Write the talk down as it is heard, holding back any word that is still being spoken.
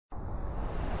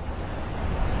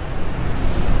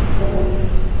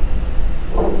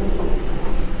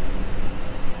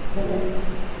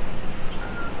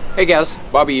Hey guys,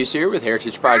 Bobby Hughes here with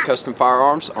Heritage Pride Custom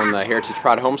Firearms on the Heritage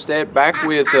Pride Homestead, back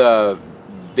with a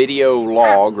video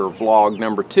log or vlog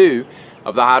number 2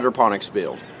 of the hydroponics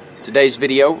build. Today's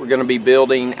video, we're going to be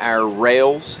building our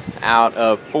rails out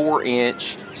of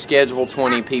 4-inch Schedule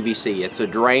 20 PVC. It's a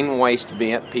drain waste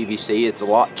vent PVC. It's a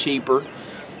lot cheaper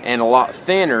and a lot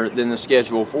thinner than the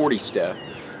Schedule 40 stuff,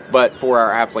 but for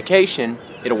our application,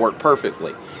 it'll work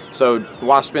perfectly. So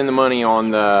why spend the money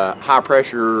on the high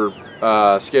pressure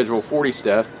Schedule 40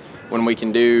 stuff when we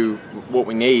can do what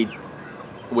we need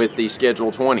with the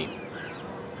Schedule 20.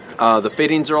 The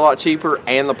fittings are a lot cheaper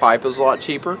and the pipe is a lot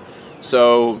cheaper,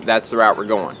 so that's the route we're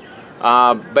going.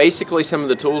 Basically, some of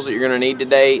the tools that you're going to need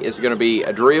today is going to be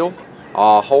a drill,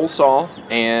 a hole saw,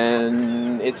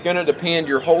 and it's going to depend,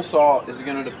 your hole saw is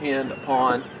going to depend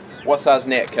upon what size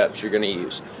net cups you're going to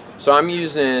use. So I'm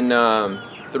using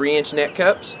 3-inch net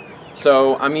cups,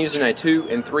 so I'm using a 2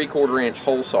 3/4 inch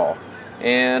hole saw.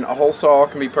 And a hole saw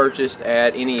can be purchased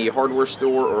at any hardware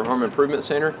store or home improvement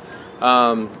center.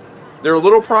 They're a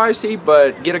little pricey,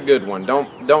 but get a good one.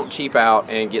 Don't cheap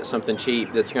out and get something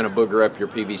cheap that's going to booger up your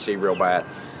PVC real bad.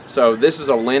 So this is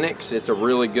a Lennox. It's a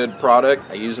really good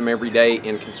product. I use them every day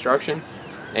in construction,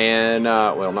 and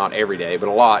well, not every day, but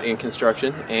a lot in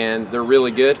construction, and they're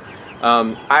really good.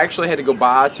 I actually had to go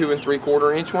buy a 2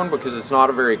 3/4 inch one because it's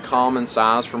not a very common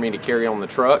size for me to carry on the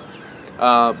truck.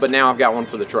 But now I've got one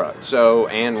for the truck, so,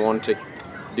 and one to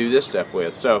do this stuff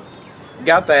with. So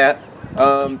got that.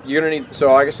 You're gonna need,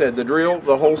 so like I said, the drill,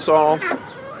 the hole saw.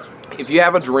 If you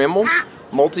have a Dremel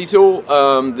multi-tool,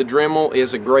 the Dremel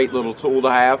is a great little tool to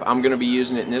have. I'm gonna be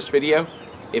using it in this video.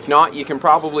 If not, you can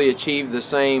probably achieve the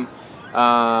same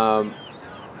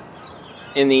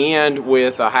in the end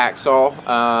with a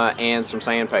hacksaw and some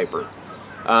sandpaper.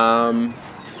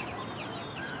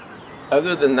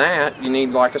 Other than that, you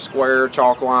need like a square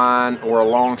chalk line or a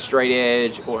long straight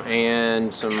edge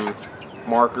and some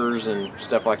markers and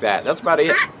stuff like that. That's about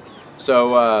it.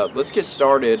 So let's get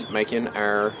started making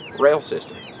our rail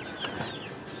system.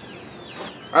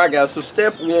 Alright guys, so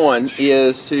step 1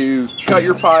 is to cut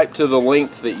your pipe to the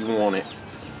length that you want it.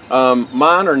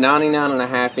 Mine are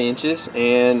 99.5 inches,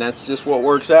 and that's just what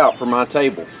works out for my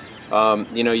table.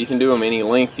 You know, you can do them any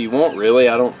length you want, really.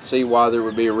 I don't see why there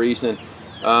would be a reason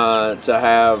to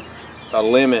have a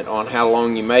limit on how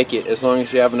long you make it, as long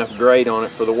as you have enough grade on it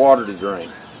for the water to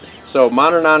drain. So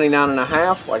mine are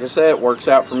 99.5. Like I said, it works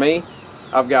out for me.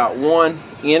 I've got one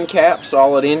end cap,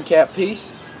 solid end cap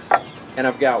piece, and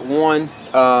I've got one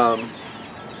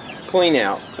clean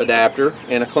out adapter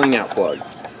and a clean out plug.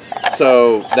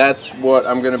 So that's what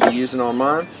I'm going to be using on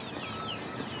mine.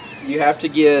 You have to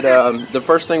get, the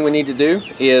first thing we need to do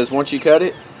is, once you cut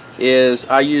it, is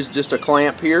I use just a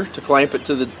clamp here to clamp it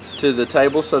to the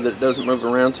table so that it doesn't move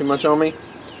around too much on me.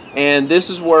 And this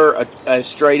is where a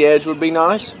straight edge would be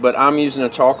nice, but I'm using a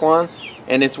chalk line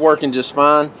and it's working just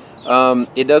fine.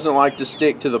 It doesn't like to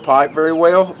stick to the pipe very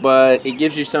well, but it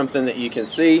gives you something that you can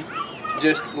see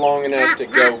just long enough to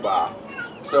go by.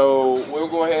 So we'll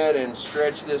go ahead and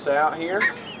stretch this out here,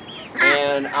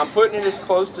 and I'm putting it as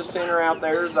close to center out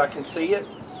there as I can see it.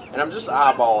 And I'm just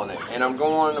eyeballing it, and I'm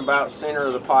going about center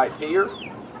of the pipe here,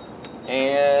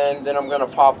 and then I'm going to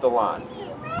pop the line.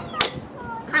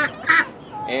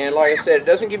 And like I said, it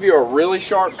doesn't give you a really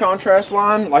sharp contrast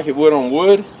line like it would on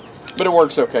wood, but it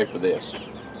works okay for this.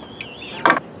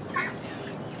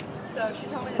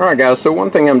 Alright guys, so one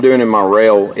thing I'm doing in my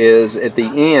rail is at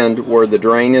the end where the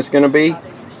drain is going to be,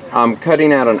 I'm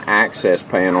cutting out an access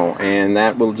panel, and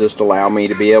that will just allow me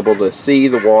to be able to see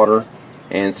the water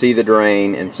and see the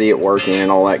drain and see it working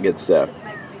and all that good stuff.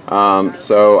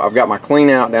 So I've got my clean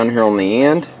out down here on the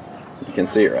end. You can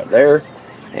see it right there.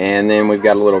 And then we've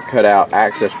got a little cutout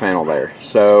access panel there.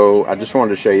 So I just wanted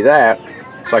to show you that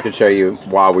so I could show you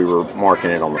why we were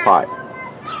marking it on the pipe.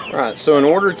 Alright, so in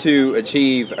order to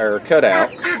achieve our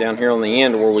cutout down here on the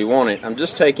end where we want it, I'm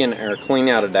just taking our clean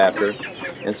out adapter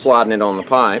and sliding it on the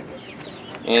pipe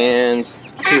and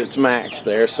to its max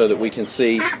there so that we can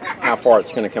see how far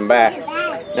it's going to come back.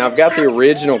 Now I've got the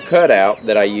original cutout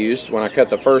that I used when I cut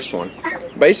the first one.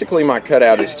 Basically my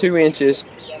cutout is 2 inches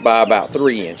by about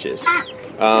 3 inches.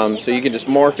 So you can just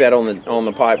mark that on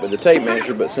the pipe with the tape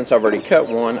measure, but since I've already cut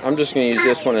one, I'm just going to use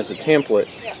this one as a template.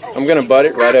 I'm going to butt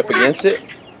it right up against it,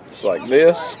 just like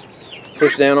this.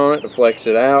 Push down on it to flex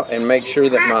it out and make sure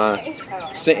that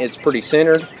it's pretty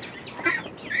centered.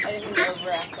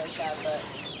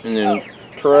 And then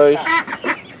trace.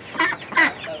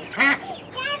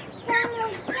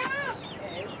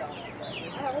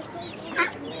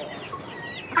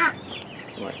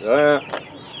 Like that.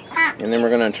 And then we're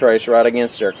going to trace right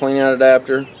against our clean out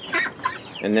adapter.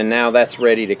 And then now that's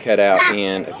ready to cut out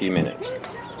in a few minutes.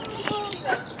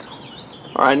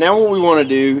 Alright, now what we want to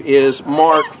do is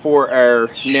mark for our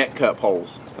net cup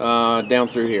holes down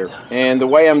through here. And the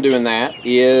way I'm doing that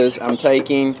is I'm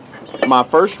taking my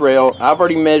first rail. I've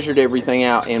already measured everything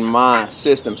out in my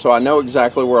system, so I know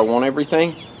exactly where I want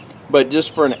everything. But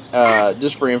just for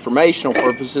informational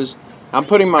purposes, I'm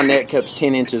putting my net cups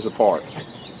 10 inches apart.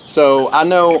 So I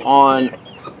know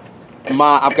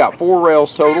I've got 4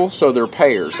 rails total, so they're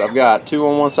pairs. I've got 2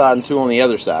 on one side and 2 on the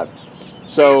other side.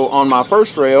 So on my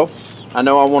first rail, I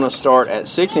know I want to start at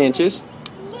 6 inches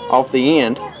off the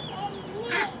end,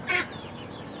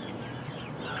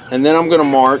 and then I'm going to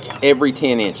mark every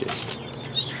 10 inches.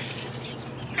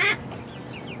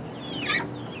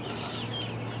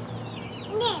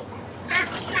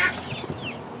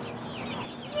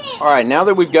 Alright, now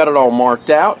that we've got it all marked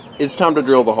out, it's time to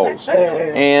drill the holes.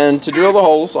 And to drill the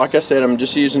holes, like I said, I'm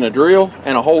just using a drill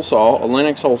and a hole saw, a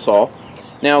Lennox hole saw.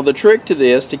 Now the trick to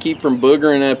this, to keep from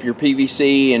boogering up your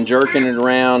PVC and jerking it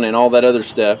around and all that other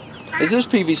stuff, is this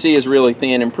PVC is really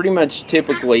thin, and pretty much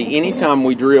typically anytime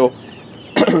we drill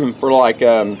for like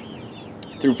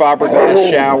through fiberglass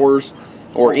showers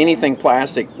or anything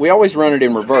plastic, we always run it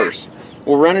in reverse.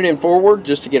 We'll run it in forward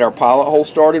just to get our pilot hole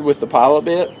started with the pilot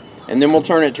bit, and then we'll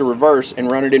turn it to reverse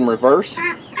and run it in reverse,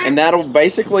 and that'll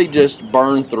basically just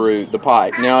burn through the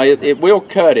pipe. Now it will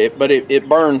cut it, but it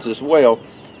burns as well.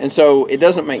 And so it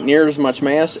doesn't make near as much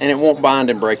mess, and it won't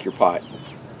bind and break your pipe.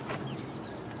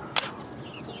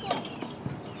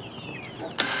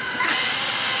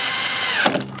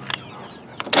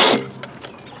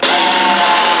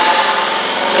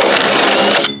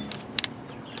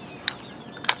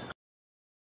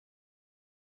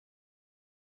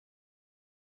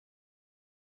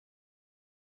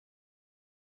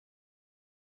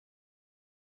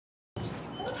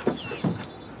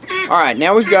 Alright,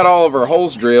 now we've got all of our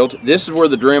holes drilled. This is where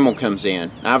the Dremel comes in.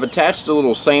 I've attached a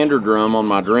little sander drum on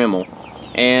my Dremel,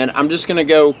 and I'm just going to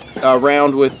go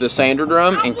around with the sander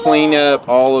drum and clean up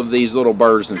all of these little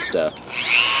burrs and stuff.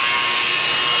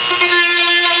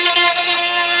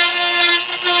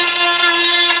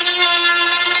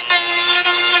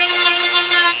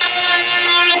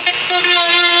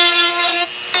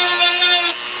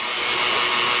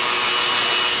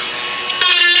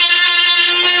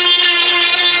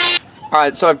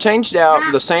 Alright, so I've changed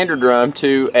out the sander drum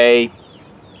to a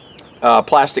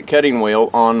plastic cutting wheel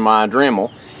on my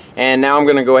Dremel, and now I'm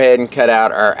going to go ahead and cut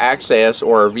out our access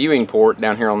or our viewing port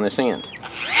down here on this end.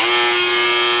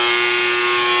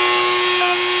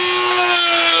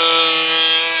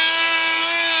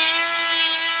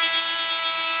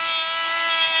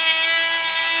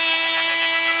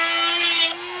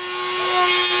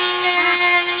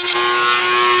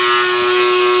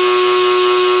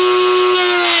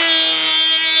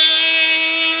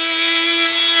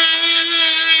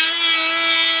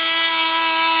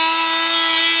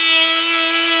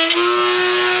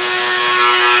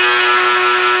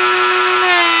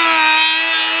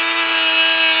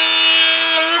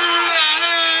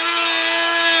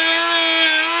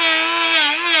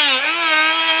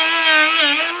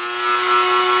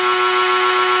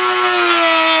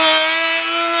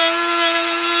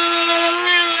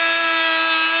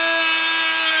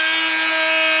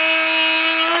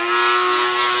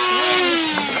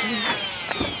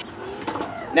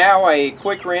 Now a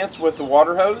quick rinse with the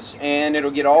water hose, and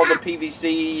it'll get all the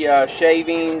PVC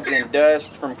shavings and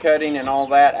dust from cutting and all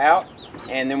that out,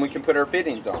 and then we can put our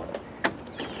fittings on.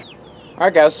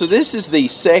 Alright guys, so this is the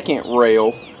second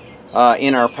rail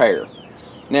in our pair.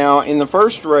 Now in the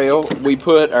first rail we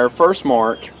put our first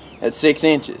mark at 6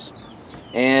 inches,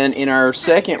 and in our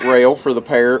second rail for the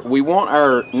pair we want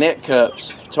our net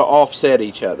cups to offset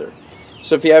each other.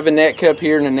 So if you have a net cup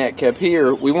here and a net cup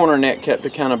here, we want our net cup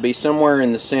to kind of be somewhere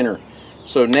in the center.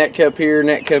 So net cup here,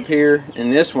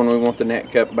 and this one we want the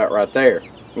net cup about right there.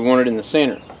 We want it in the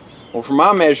center. Well, for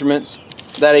my measurements,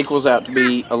 that equals out to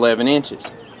be 11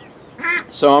 inches.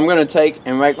 So I'm going to take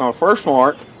and make my first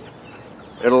mark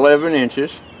at 11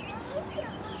 inches,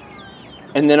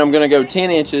 and then I'm going to go 10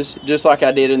 inches just like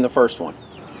I did in the first one.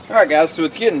 Alright guys, so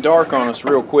it's getting dark on us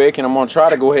real quick, and I'm going to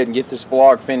try to go ahead and get this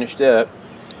vlog finished up.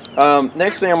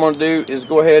 Next thing I'm going to do is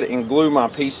go ahead and glue my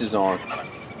pieces on.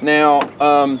 Now,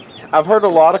 I've heard a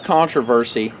lot of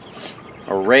controversy,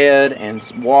 or read and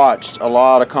watched a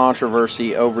lot of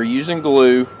controversy over using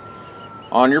glue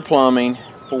on your plumbing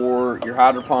for your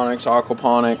hydroponics,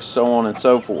 aquaponics, so on and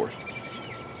so forth.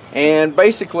 And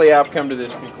basically I've come to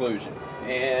this conclusion,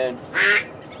 and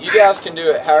you guys can do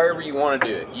it however you want to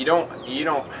do it. You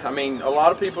don't, I mean, a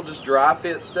lot of people just dry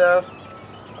fit stuff.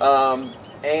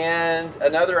 And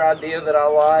another idea that I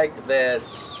like,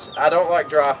 I don't like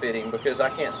dry fitting because I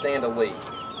can't stand a leak.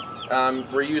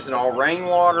 We're using all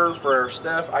rainwater for our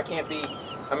stuff. We're going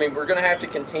to have to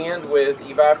contend with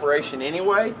evaporation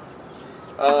anyway.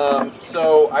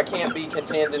 So I can't be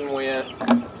contending with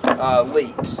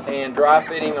leaks. And dry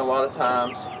fitting, a lot of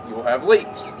times, you'll have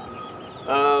leaks.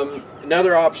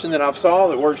 Another option that I've saw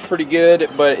that works pretty good,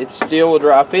 but it's still a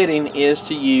dry fitting, is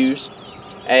to use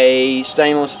a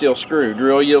stainless steel screw.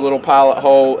 Drill you a little pilot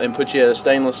hole and put you a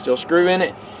stainless steel screw in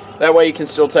it. That way you can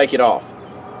still take it off.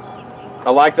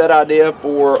 I like that idea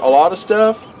for a lot of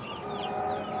stuff,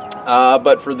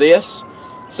 but for this,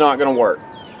 it's not going to work.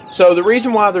 So the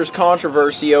reason why there's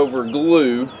controversy over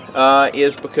glue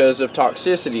is because of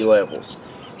toxicity levels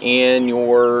in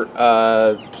your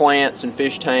plants and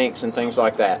fish tanks and things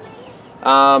like that.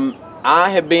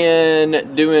 I have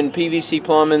been doing PVC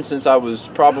plumbing since I was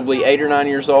probably 8 or 9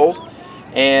 years old,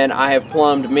 and I have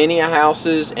plumbed many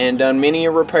houses and done many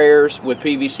repairs with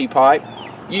PVC pipe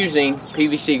using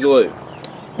PVC glue.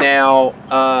 Now,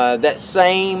 that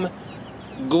same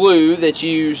glue that's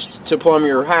used to plumb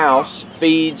your house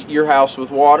feeds your house with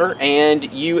water,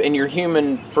 and you and your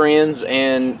human friends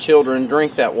and children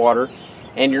drink that water,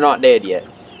 and you're not dead yet.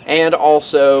 And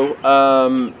also,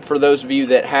 for those of you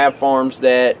that have farms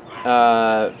that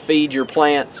feed your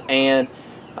plants and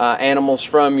animals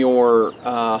from your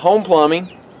home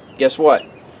plumbing, guess what?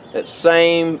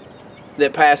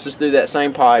 That passes through that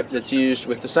same pipe that's used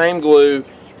with the same glue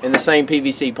and the same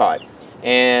PVC pipe,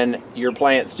 and your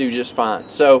plants do just fine.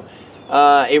 So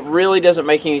it really doesn't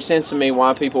make any sense to me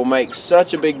why people make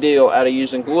such a big deal out of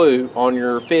using glue on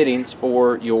your fittings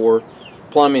for your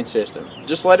plumbing system.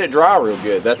 Just let it dry real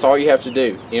good. That's all you have to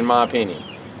do, in my opinion.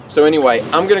 So anyway,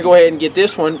 I'm going to go ahead and get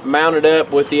this one mounted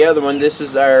up with the other one. This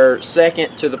is our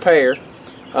second to the pair.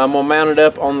 I'm going to mount it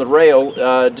up on the rail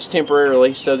just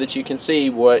temporarily so that you can see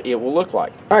what it will look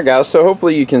like. Alright guys, so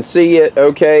hopefully you can see it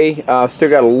okay. Still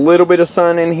got a little bit of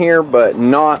sun in here, but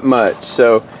not much.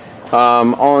 So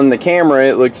on the camera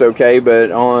it looks okay, but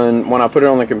when I put it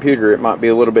on the computer it might be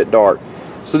a little bit dark.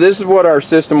 So this is what our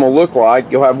system will look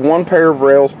like. You'll have one pair of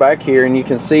rails back here, and you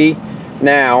can see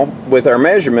now with our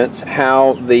measurements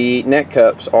how the neck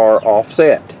cups are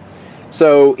offset.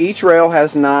 So each rail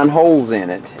has 9 holes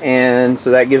in it, and so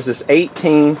that gives us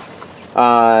 18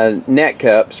 neck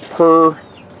cups per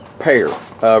pair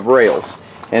of rails.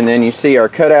 And then you see our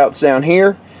cutouts down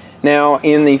here. Now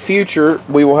in the future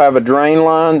we will have a drain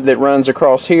line that runs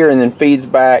across here and then feeds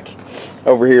back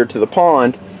over here to the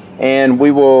pond, and we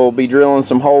will be drilling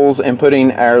some holes and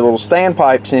putting our little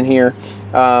standpipes in here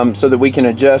so that we can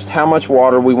adjust how much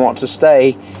water we want to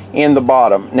stay in the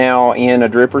bottom. Now in a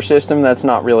dripper system that's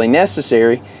not really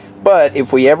necessary, but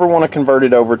if we ever want to convert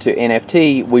it over to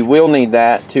NFT, we will need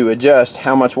that to adjust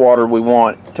how much water we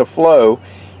want to flow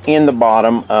in the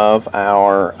bottom of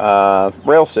our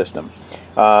rail system.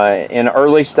 In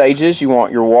early stages you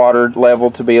want your water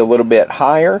level to be a little bit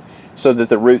higher so that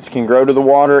the roots can grow to the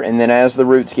water, and then as the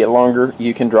roots get longer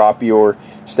you can drop your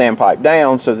standpipe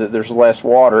down so that there's less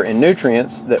water and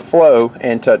nutrients that flow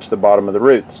and touch the bottom of the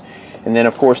roots. And then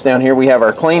of course down here we have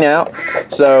our clean out,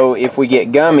 so if we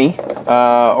get gummy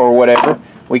or whatever,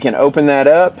 we can open that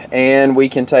up and we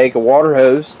can take a water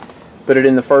hose, put it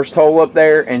in the first hole up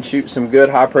there, and shoot some good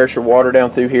high pressure water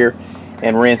down through here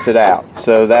and rinse it out.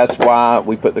 So that's why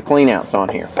we put the clean outs on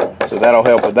here. So that'll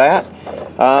help with that.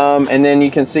 And then you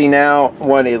can see now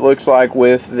what it looks like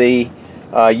with the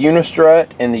unistrut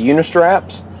and the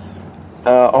unistraps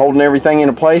holding everything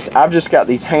into place. I've just got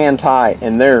these hand tight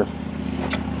and they're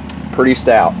pretty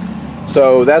stout.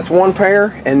 So that's one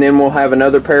pair, and then we'll have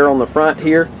another pair on the front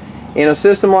here. In a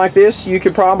system like this you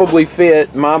could probably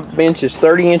fit, my bench is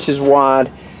 30 inches wide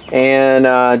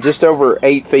and just over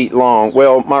 8 feet long.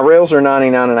 Well, my rails are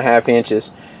 99.5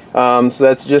 inches. So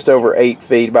that's just over 8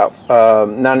 feet, about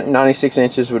 96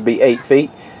 inches would be 8 feet.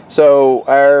 So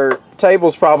our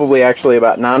table's probably actually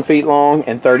about 9 feet long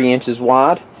and 30 inches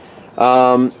wide.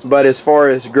 But as far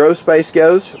as grow space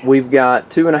goes, we've got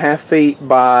 2.5 feet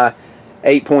by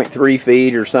 8.3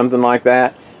 feet or something like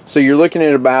that. So you're looking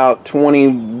at about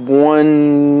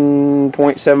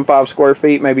 21.75 square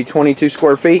feet, maybe 22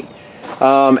 square feet.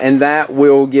 And that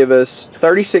will give us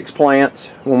 36 plants.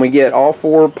 When we get all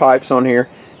 4 pipes on here,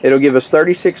 it'll give us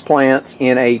 36 plants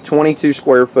in a 22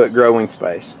 square foot growing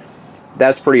space.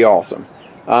 That's pretty awesome.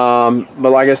 But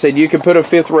like I said, you could put a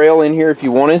 5th rail in here if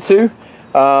you wanted to.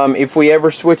 If we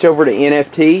ever switch over to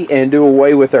NFT and do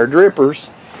away with our drippers,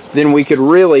 then we could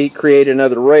really create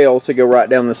another rail to go right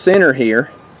down the center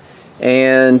here,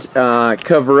 and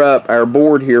cover up our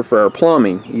board here for our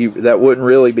plumbing. That wouldn't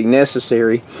really be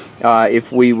necessary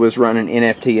if we was running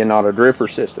NFT and not a dripper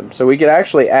system. So we could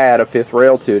actually add a 5th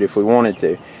rail to it if we wanted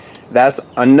to. That's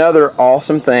another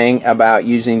awesome thing about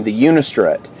using the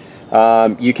Unistrut.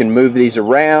 You can move these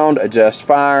around, adjust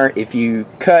fire. If you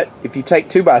take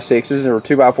 2x6s or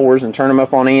 2x4s and turn them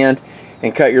up on end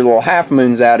and cut your little half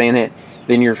moons out in it,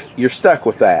 then you're stuck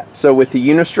with that. So with the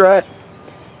Unistrut,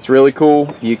 it's really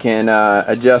cool. You can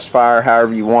adjust fire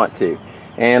however you want to.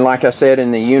 And like I said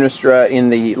in the Unistrut, in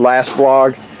the last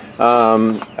vlog,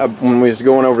 when we was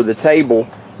going over the table,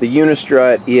 the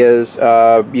Unistrut is,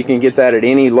 you can get that at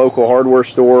any local hardware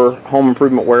store, home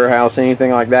improvement warehouse, anything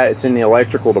like that. It's in the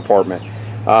electrical department.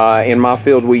 In my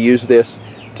field, we use this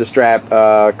to strap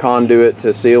conduit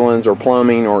to ceilings or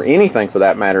plumbing or anything for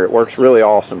that matter. It works really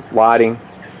awesome. Lighting,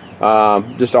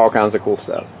 just all kinds of cool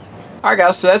stuff. Alright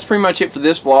guys, so that's pretty much it for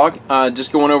this vlog.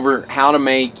 Just going over how to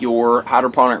make your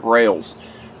hydroponic rails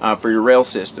for your rail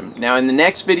system. Now in the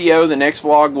next video, the next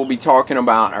vlog, we'll be talking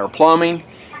about our plumbing,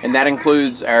 and that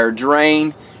includes our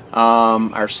drain,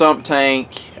 our sump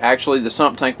tank. Actually, the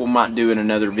sump tank we might do in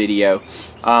another video,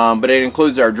 but it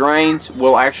includes our drains.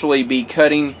 We'll actually be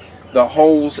cutting the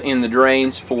holes in the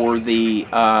drains for the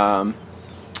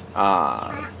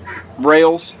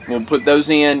rails. We'll put those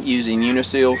in using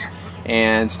uniseals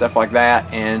and stuff like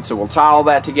that, and so we'll tie all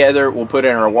that together. We'll put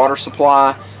in our water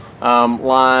supply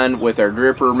line with our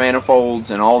dripper manifolds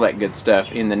and all that good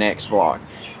stuff in the next vlog.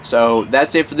 So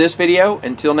that's it for this video.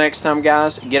 Until next time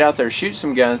guys, get out there, shoot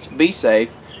some guns, be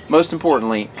safe, most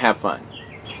importantly, have fun.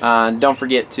 Don't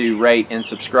forget to rate and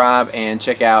subscribe and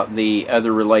check out the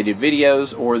other related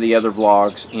videos or the other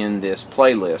vlogs in this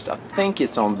playlist. I think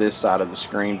it's on this side of the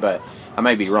screen, but I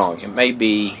may be wrong. It may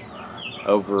be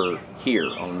over here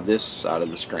on this side of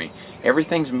the screen.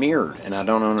 Everything's mirrored and I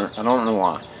don't know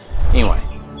why. Anyway.